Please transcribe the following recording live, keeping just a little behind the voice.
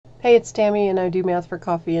Hey, it's Tammy and I do math for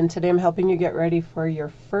coffee, and today I'm helping you get ready for your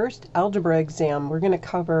first algebra exam. We're going to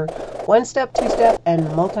cover one-step, two-step,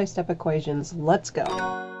 and multi-step equations. Let's go.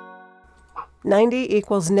 90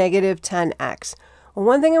 equals negative 10x. Well,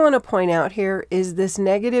 one thing I want to point out here is this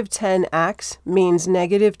negative 10x means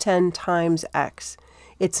negative 10 times x.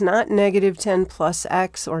 It's not negative 10 plus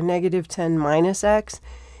x or negative 10 minus x.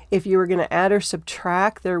 If you were going to add or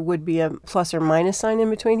subtract, there would be a plus or minus sign in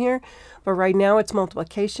between here. But right now it's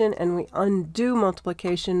multiplication, and we undo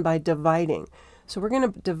multiplication by dividing. So we're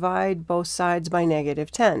going to divide both sides by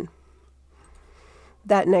negative 10.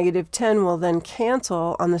 That negative 10 will then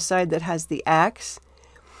cancel on the side that has the x.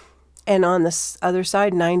 And on the other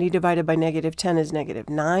side, 90 divided by negative 10 is negative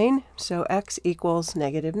 9. So x equals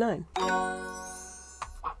negative 9.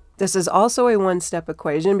 This is also a one-step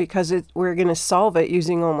equation because we're going to solve it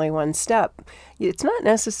using only one step. It's not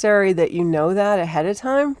necessary that you know that ahead of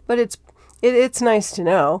time, but it's nice to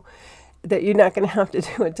know that you're not going to have to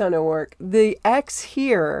do a ton of work. The x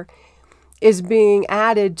here is being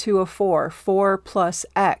added to a 4 plus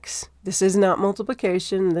x. This is not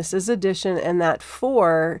multiplication, this is addition, and that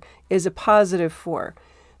 4 is a positive 4.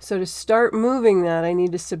 So to start moving that, I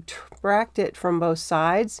need to subtract it from both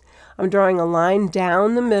sides. I'm drawing a line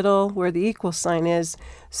down the middle where the equal sign is,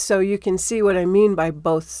 so you can see what I mean by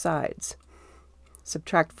both sides.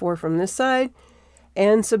 Subtract 4 from this side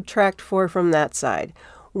and subtract 4 from that side.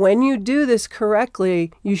 When you do this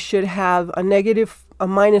correctly, you should have a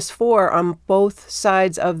minus 4 on both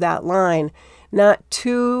sides of that line, not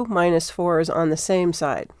two minus 4s on the same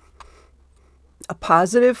side. A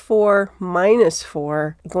positive 4 minus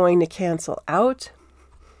 4 going to cancel out.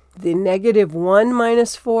 The negative 1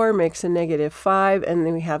 minus 4 makes a negative 5, and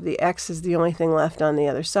then we have the x is the only thing left on the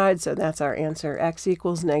other side, so that's our answer. X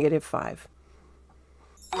equals negative 5.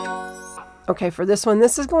 Okay, for this one,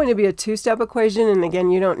 this is going to be a two-step equation, and again,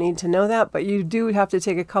 you don't need to know that, but you do have to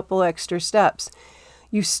take a couple extra steps.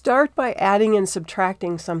 You start by adding and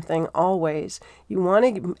subtracting something always. You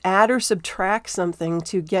want to add or subtract something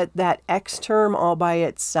to get that x term all by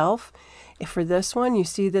itself. For this one, you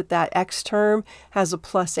see that x term has a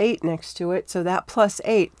plus 8 next to it, so that plus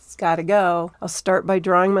 8's got to go. I'll start by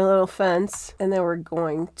drawing my little fence, and then we're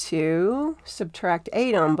going to subtract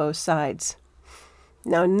 8 on both sides.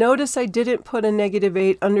 Now notice I didn't put a negative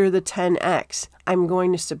 8 under the 10x. I'm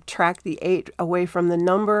going to subtract the 8 away from the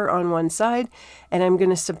number on one side, and I'm going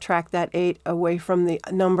to subtract that 8 away from the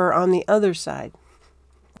number on the other side.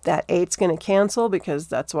 That 8's going to cancel because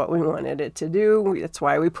that's what we wanted it to do. That's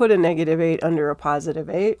why we put a negative 8 under a positive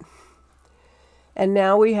 8. And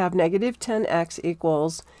now we have negative 10x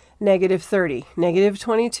equals negative 30. Negative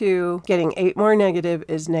 22, getting 8 more negative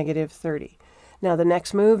is negative 30. Now the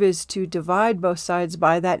next move is to divide both sides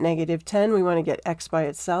by that negative 10. We want to get x by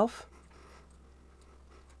itself.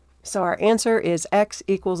 So our answer is x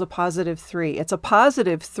equals a positive 3. It's a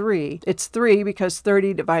positive 3. It's 3 because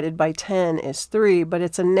 30 divided by 10 is 3, but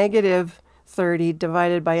it's a negative 30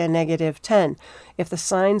 divided by a negative 10. If the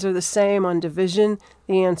signs are the same on division,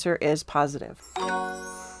 the answer is positive.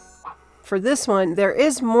 For this one, there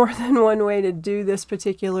is more than one way to do this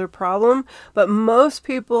particular problem, but most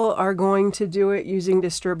people are going to do it using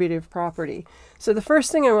distributive property. So the first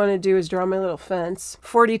thing I want to do is draw my little fence.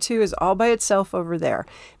 42 is all by itself over there.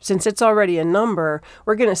 Since it's already a number,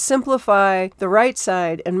 we're going to simplify the right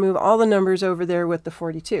side and move all the numbers over there with the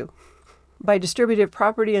 42. By distributive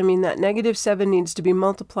property, I mean that negative 7 needs to be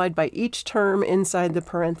multiplied by each term inside the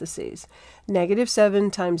parentheses. Negative 7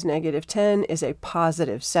 times negative 10 is a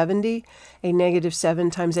positive 70. A negative 7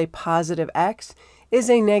 times a positive x is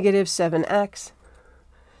a negative 7x.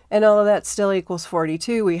 And all of that still equals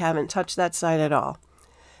 42. We haven't touched that side at all.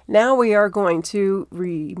 Now we are going to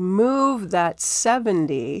remove that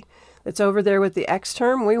 70 that's over there with the x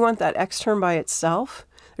term. We want that x term by itself.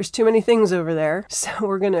 There's too many things over there, so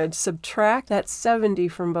we're going to subtract that 70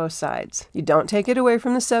 from both sides. You don't take it away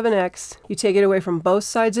from the 7x, you take it away from both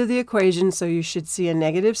sides of the equation, so you should see a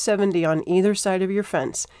negative 70 on either side of your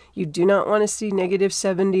fence. You do not want to see negative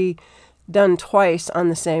 70 done twice on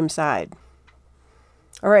the same side.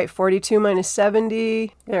 All right, 42 minus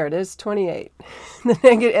 70, there it is, 28. The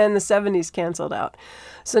negative and the 70's canceled out.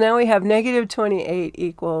 So now we have negative 28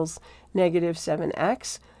 equals negative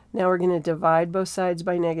 7x. Now we're going to divide both sides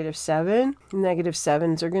by negative 7. Negative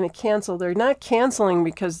 7s are going to cancel. They're not canceling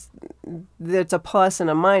because it's a plus and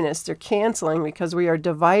a minus. They're canceling because we are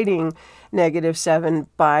dividing negative 7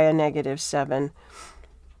 by a negative 7.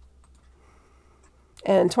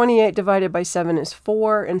 And 28 divided by 7 is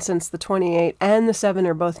 4. And since the 28 and the 7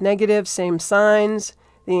 are both negative, same signs,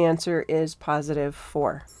 the answer is positive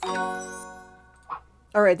 4.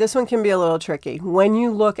 All right, this one can be a little tricky. When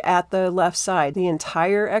you look at the left side, the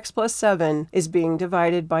entire x plus 7 is being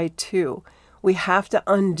divided by 2. We have to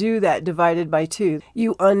undo that divided by 2.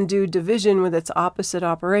 You undo division with its opposite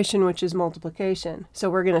operation, which is multiplication. So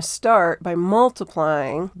we're going to start by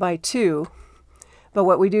multiplying by 2, but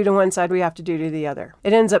what we do to one side, we have to do to the other.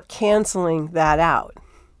 It ends up canceling that out.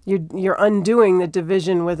 You're undoing the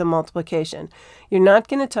division with a multiplication. You're not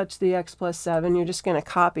going to touch the x plus 7. You're just going to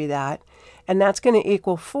copy that. And that's going to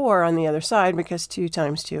equal 4 on the other side because 2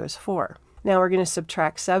 times 2 is 4. Now we're going to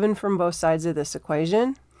subtract 7 from both sides of this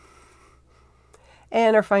equation.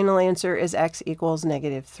 And our final answer is x equals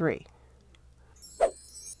 -3.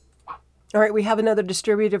 All right, we have another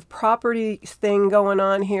distributive property thing going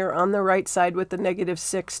on here on the right side with the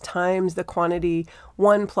 -6 times the quantity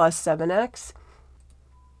 1 plus 7x.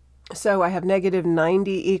 So I have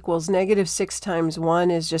 -90 equals -6 times 1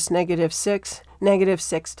 is just -6.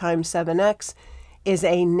 -6 times 7x is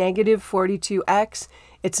a -42x.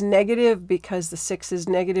 It's negative because the 6 is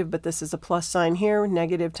negative, but this is a plus sign here.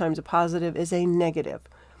 Negative times a positive is a negative.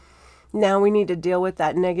 Now we need to deal with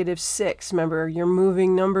that -6. Remember, you're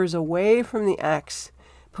moving numbers away from the x,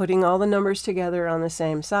 putting all the numbers together on the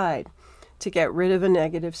same side. To get rid of a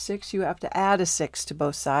 -6, you have to add a 6 to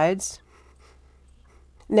both sides.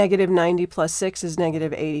 -90 plus 6 is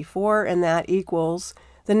 -84, and that equals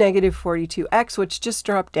the -42x, which just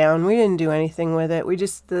dropped down. We didn't do anything with it.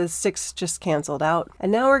 The 6 just canceled out. And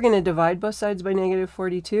now we're going to divide both sides by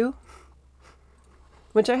 -42,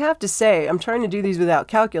 which I have to say, I'm trying to do these without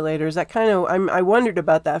calculators. I wondered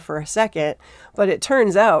about that for a second, but it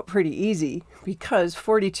turns out pretty easy because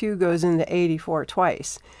 42 goes into 84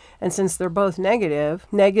 twice. And since they're both negative,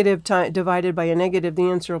 divided by a negative,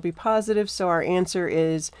 the answer will be positive. So our answer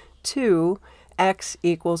is 2, x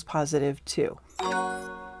equals +2.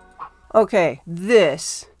 Okay,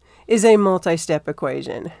 this is a multi-step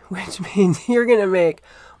equation, which means you're going to make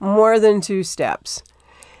more than 2 steps.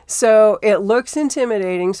 So it looks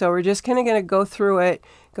intimidating, so we're just kind of going to go through it,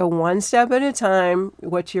 go one step at a time.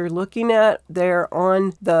 What you're looking at there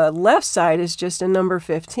on the left side is just a number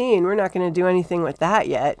 15. We're not going to do anything with that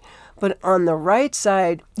yet. But on the right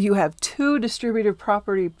side, you have 2 distributive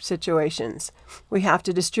property situations. We have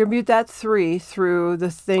to distribute that 3 through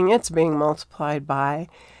the thing it's being multiplied by.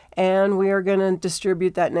 And we are going to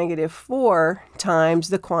distribute that -4 times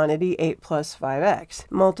the quantity 8 plus 5x.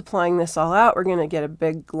 Multiplying this all out, we're going to get a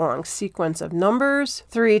big long sequence of numbers.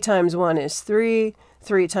 3 times 1 is 3.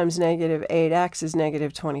 3 times -8x is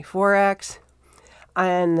 -24x.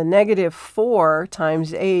 And the -4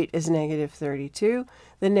 times 8 is -32.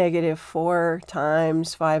 The -4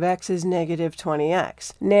 times 5x is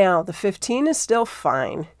 -20x. Now, the 15 is still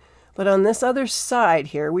fine. But on this other side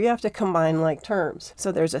here, we have to combine like terms. So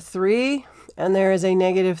there's a 3 and there is a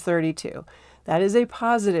 -32. That is a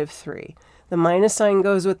 +3. The minus sign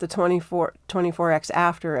goes with the 24x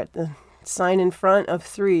after it. The sign in front of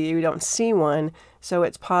 3, you don't see one, so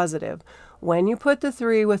it's positive. When you put the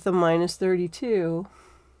 3 with the -32,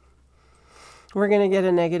 we're going to get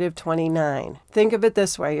a -29. Think of it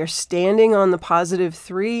this way. You're standing on the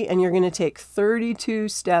 +3 and you're going to take 32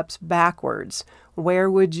 steps backwards. Where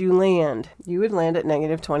would you land? You would land at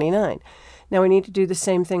 -29. Now we need to do the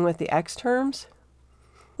same thing with the x terms.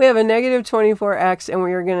 We have a -24x and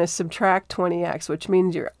we are going to subtract 20x, which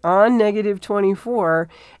means you're on -24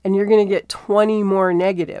 and you're going to get 20 more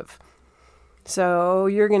negative. So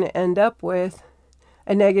you're going to end up with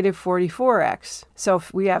a -44x. So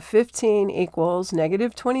if we have 15 equals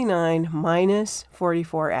 -29 minus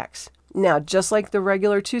 44x. Now, just like the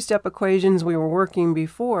regular 2-step equations we were working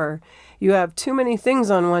before, you have too many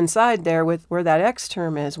things on one side there with where that x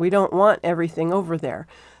term is. We don't want everything over there.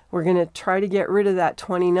 We're going to try to get rid of that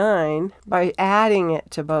 29 by adding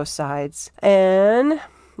it to both sides. And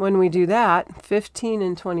when we do that, 15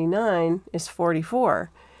 and 29 is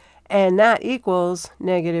 44. And that equals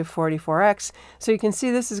 -44x. So you can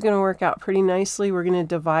see this is going to work out pretty nicely. We're going to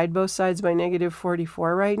divide both sides by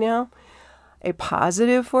 -44 right now. A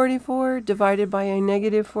 +44 divided by a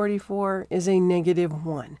 -44 is a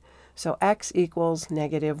 -1. So x equals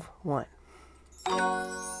 -1.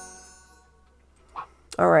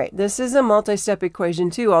 All right, this is a multi-step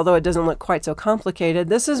equation too, although it doesn't look quite so complicated.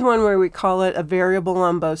 This is one where we call it a variable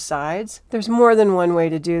on both sides. There's more than one way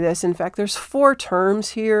to do this. In fact, there's 4 terms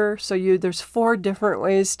here, so there's 4 different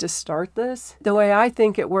ways to start this. The way I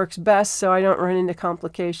think it works best, so I don't run into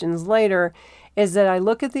complications later, is that I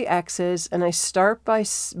look at the x's and I start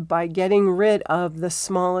by getting rid of the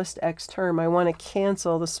smallest x term. I want to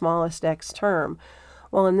cancel the smallest x term.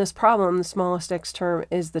 Well, in this problem, the smallest x term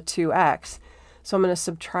is the 2x. So I'm going to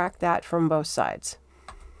subtract that from both sides.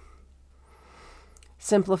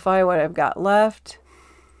 Simplify what I've got left.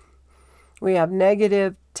 We have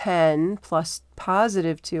negative 10 plus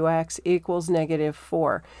positive 2x equals negative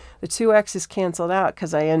 4. The 2x is canceled out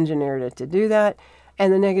because I engineered it to do that,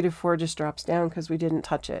 and the negative 4 just drops down because we didn't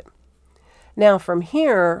touch it. Now from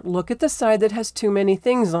here, look at the side that has too many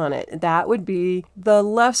things on it. That would be the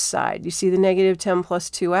left side. You see the negative 10 plus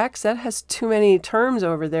 2x? That has too many terms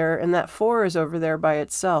over there, and that 4 is over there by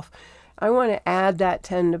itself. I want to add that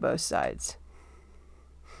 10 to both sides.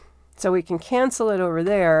 So we can cancel it over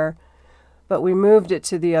there, but we moved it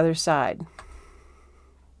to the other side.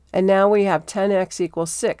 And now we have 10x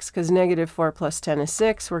equals 6, because negative 4 plus 10 is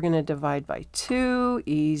 6. We're going to divide by 2.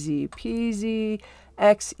 Easy peasy.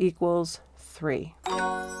 X equals 3.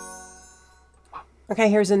 Okay,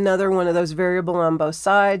 here's another one of those variable on both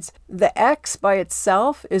sides. The x by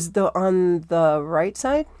itself is on the right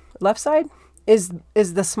side, left side, is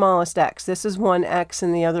the smallest x. This is 1x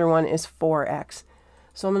and the other one is 4x.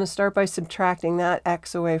 So I'm going to start by subtracting that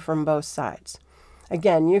x away from both sides.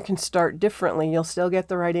 Again, you can start differently. You'll still get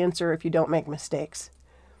the right answer if you don't make mistakes.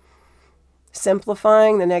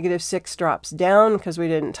 Simplifying, the negative 6 drops down because we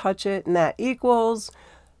didn't touch it, and that equals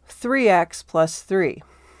 3x plus 3.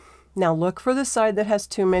 Now look for the side that has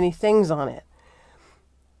too many things on it.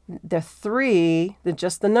 The 3,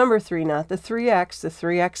 just the number 3, not the 3x. The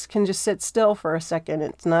 3x can just sit still for a second.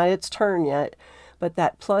 It's not its turn yet. But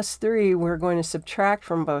that plus 3 we're going to subtract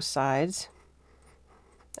from both sides.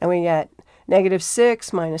 And we get negative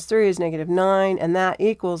 6 minus 3 is negative 9, and that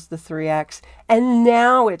equals the 3x. And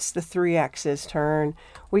now it's the 3x's turn.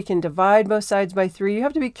 We can divide both sides by 3. You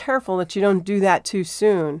have to be careful that you don't do that too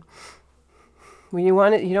soon. You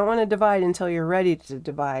don't want to divide until you're ready to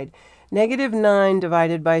divide. Negative 9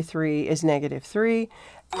 divided by 3 is negative 3.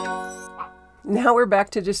 Now we're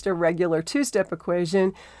back to just a regular two-step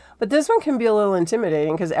equation. But this one can be a little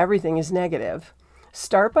intimidating because everything is negative.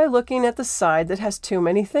 Start by looking at the side that has too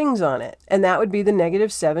many things on it, and that would be the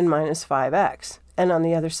negative 7 minus 5x. And on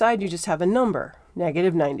the other side, you just have a number,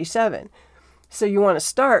 negative 97. So you want to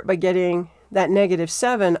start by getting that negative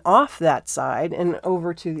 7 off that side and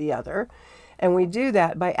over to the other, and we do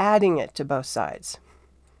that by adding it to both sides.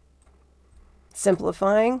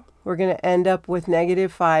 Simplifying, we're going to end up with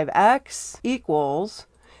negative 5x equals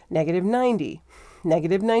negative 90.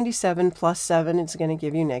 Negative 97 plus 7 is going to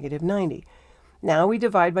give you negative 90. Now we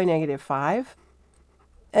divide by negative 5,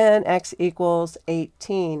 and x equals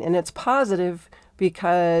 18. And it's positive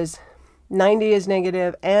because 90 is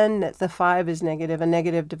negative and the 5 is negative. A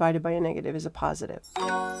negative divided by a negative is a positive.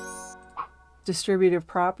 Distributive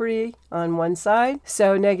property on one side.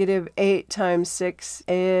 So negative 8 times 6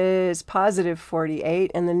 is positive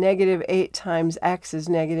 48, and the negative 8 times x is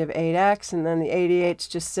negative 8x, and then the 88's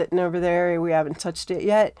just sitting over there. We haven't touched it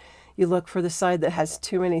yet. You look for the side that has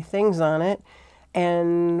too many things on it,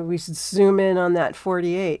 and we zoom in on that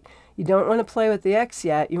 48. You don't want to play with the x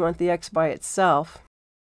yet. You want the x by itself.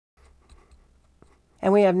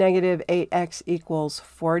 And we have negative 8x equals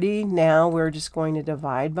 40. Now we're just going to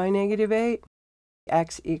divide by negative 8.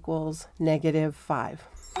 X equals negative 5.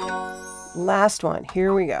 Last one,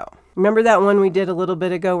 here we go. Remember that one we did a little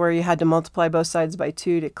bit ago where you had to multiply both sides by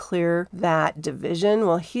 2 to clear that division?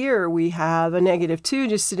 Well, here we have a negative 2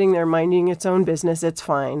 just sitting there minding its own business. It's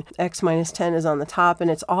fine. X minus 10 is on the top,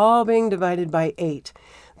 and it's all being divided by 8.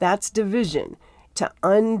 That's division. To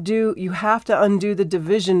undo, you have to undo the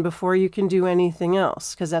division before you can do anything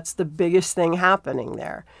else, because that's the biggest thing happening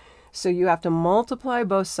there. So you have to multiply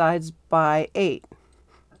both sides by 8.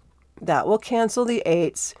 That will cancel the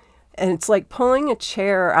 8's. And it's like pulling a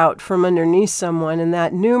chair out from underneath someone, and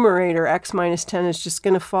that numerator, x minus 10, is just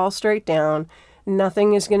going to fall straight down.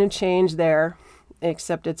 Nothing is going to change there,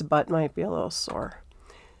 except its butt might be a little sore.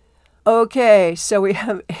 Okay, so we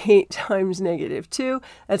have 8 times negative 2.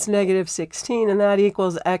 That's negative 16, and that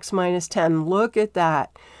equals x minus 10. Look at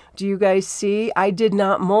that. Do you guys see? I did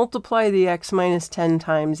not multiply the x minus 10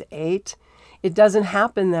 times 8. It doesn't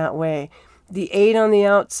happen that way. The 8 on the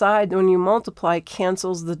outside, when you multiply,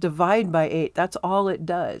 cancels the divide by 8. That's all it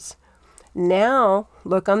does. Now,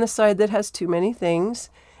 look on the side that has too many things,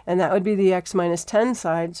 and that would be the x minus 10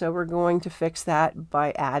 side. So we're going to fix that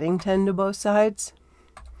by adding 10 to both sides.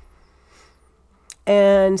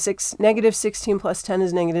 And negative 16 plus 10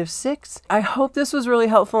 is negative 6. I hope this was really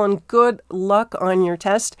helpful, and good luck on your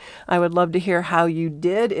test. I would love to hear how you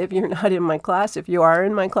did. If you're not in my class, if you are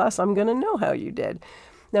in my class, I'm going to know how you did.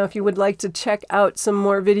 Now, if you would like to check out some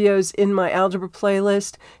more videos in my algebra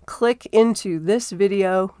playlist, click into this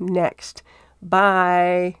video next.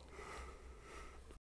 Bye.